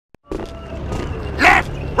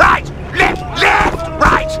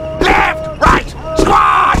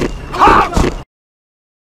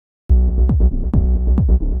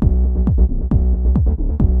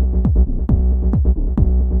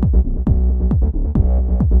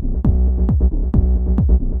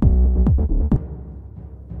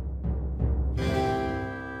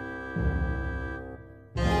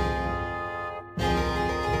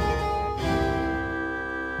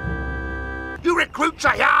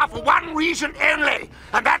reason only,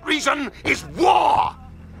 and that reason is war.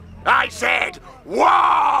 I said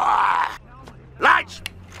war. Lights.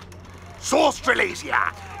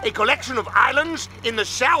 Australasia, a collection of islands in the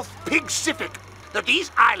South Pacific. That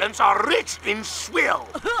these islands are rich in swill.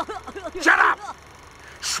 Shut up!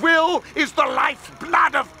 Swill is the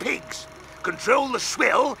lifeblood of pigs. Control the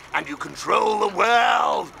swill, and you control the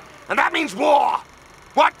world. And that means war.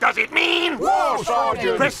 What does it mean? War,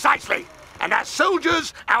 Sergeant! Precisely. And as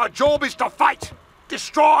soldiers, our job is to fight,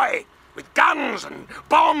 destroy, with guns and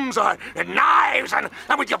bombs and knives and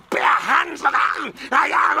with your bare hands.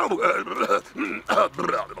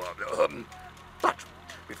 But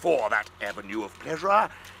before that avenue of pleasure,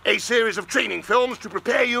 a series of training films to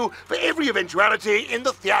prepare you for every eventuality in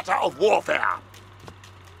the theater of warfare.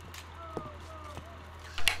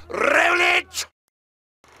 Roll it!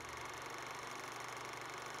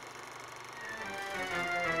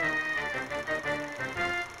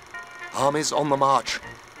 Armies on the march.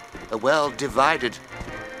 A world divided.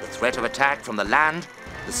 The threat of attack from the land,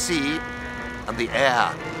 the sea, and the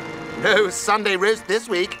air. No Sunday roast this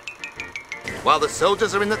week. While the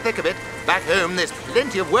soldiers are in the thick of it, back home there's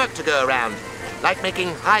plenty of work to go around. Like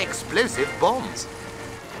making high-explosive bombs.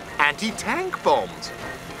 Anti-tank bombs.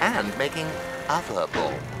 And making other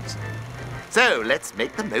bombs. So let's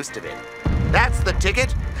make the most of it. That's the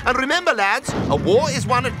ticket. And remember, lads, a war is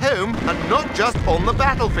won at home and not just on the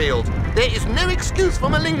battlefield. There is no excuse for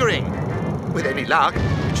malingering. With any luck,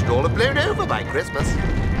 it should all have blown over by Christmas.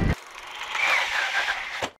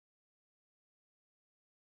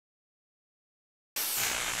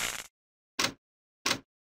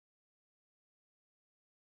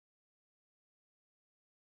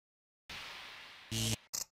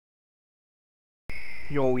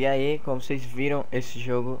 Yo, e aí, como vocês viram, esse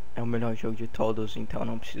jogo é o melhor jogo de todos, então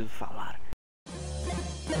não preciso falar.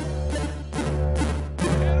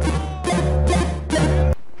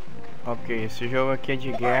 Ok, esse jogo aqui é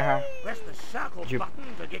de guerra, de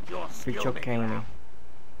videogame.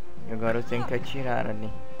 E agora eu tenho que atirar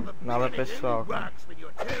ali. Nada pessoal, cara.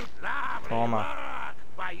 Toma.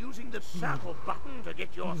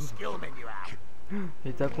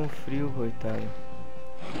 Ele tá com frio, coitado.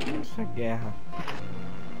 Essa guerra.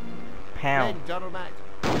 Pão.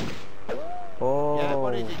 Oh.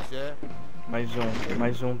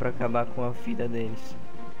 Mais um pra acabar com a vida deles.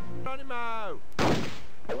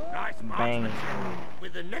 Bem.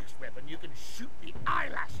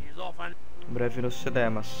 Breve nos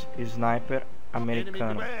cinemas. Sniper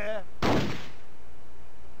americano.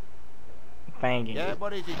 Bang.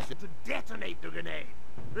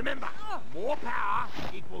 Remember, more power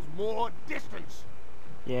equals more distance.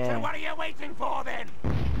 Yeah. So what are you waiting for then?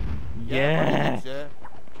 Yeah.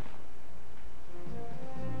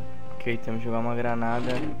 Ok, temos que jogar uma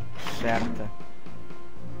granada certa.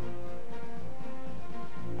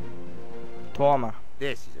 Toma.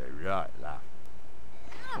 This is a right laugh.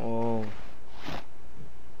 Oh.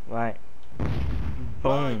 Vai.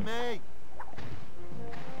 Boom.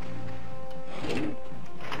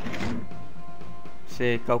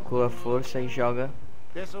 Você calcula a força e joga.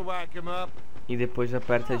 E depois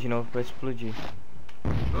aperta de novo para explodir.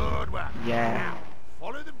 Yeah.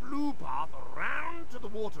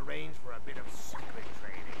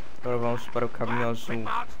 Agora vamos para o caminho azul.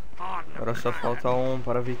 Agora só falta um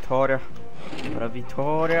para a vitória. Para a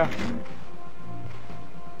vitória.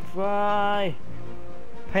 Vai.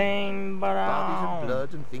 Paintball.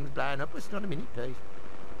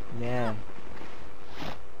 Yeah.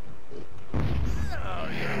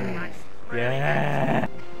 Yeah.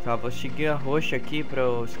 Tá, vou seguir a roxa aqui pra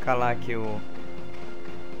eu escalar aqui o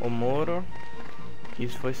muro.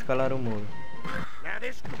 Isso foi escalar o muro.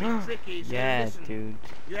 Yeah, dude.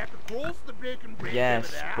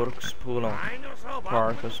 Yes, porcos pulam.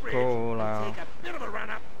 Porcos pulam.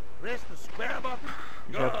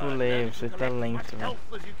 Já pulei, você tá lento, né?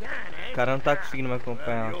 O cara não tá conseguindo me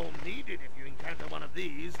acompanhar.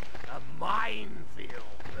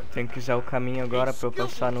 Tenho que usar o caminho agora pra eu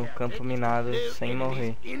passar no campo minado sem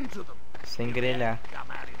morrer. Sem grelhar.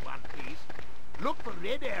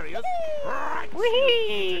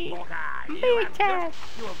 Whee! Bitches!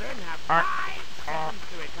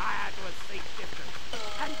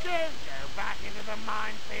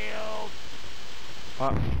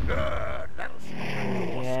 Ó.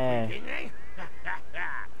 Yeah.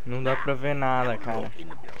 Não dá pra ver nada, cara.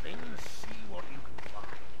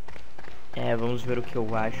 É, vamos ver o que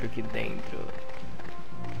eu acho aqui dentro.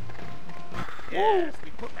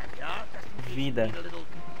 Vida.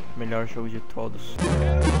 Melhor jogo de todos.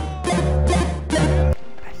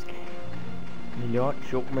 Melhor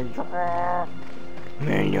jogo,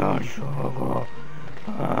 melhor jogo.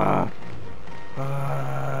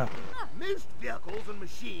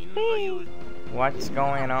 What's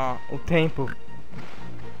going on? O tempo.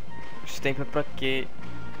 Esse tempo é pra quê?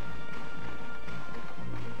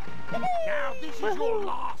 Now this is your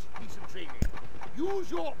last piece of training. Use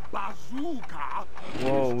your bazooka.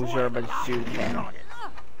 Whoa, use your bazooka.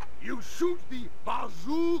 You shoot the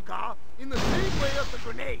bazooka in the same way as the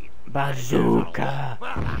grenade. Bazooka.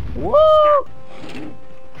 Woo!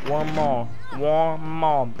 One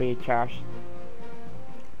more, bitches.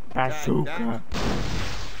 Bazooka.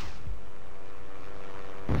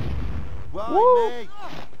 Woo!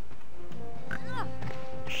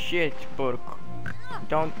 Shit, porco.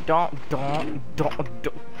 Don't.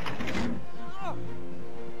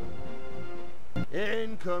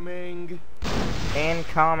 Incoming.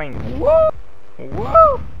 Woo!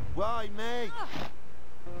 Woo! Why, mate?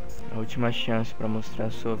 A última chance pra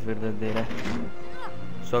mostrar sua verdadeira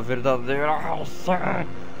raça.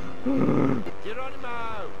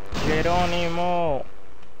 Geronimo.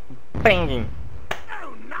 Banging.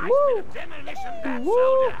 Oh, nice bit of demolition, that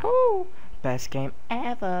soldier. Woo! Best game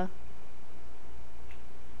ever.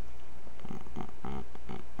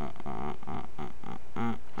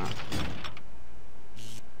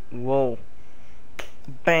 Uou.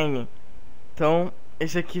 Bang. Então,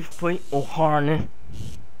 esse aqui foi o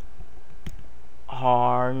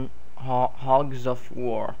Hogs of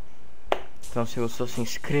War. Então, se gostou, se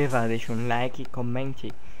inscreva, deixa um like,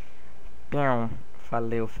 comente.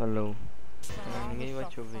 Falou. Ninguém vai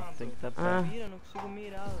te ouvir. Tem que estar pra mira, não consigo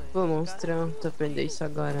mirar, velho. Pô, monstrão, tu aprendeu isso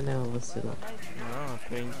agora, né, ô vacilão? Não,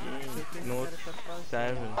 aprendi no outro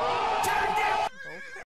server.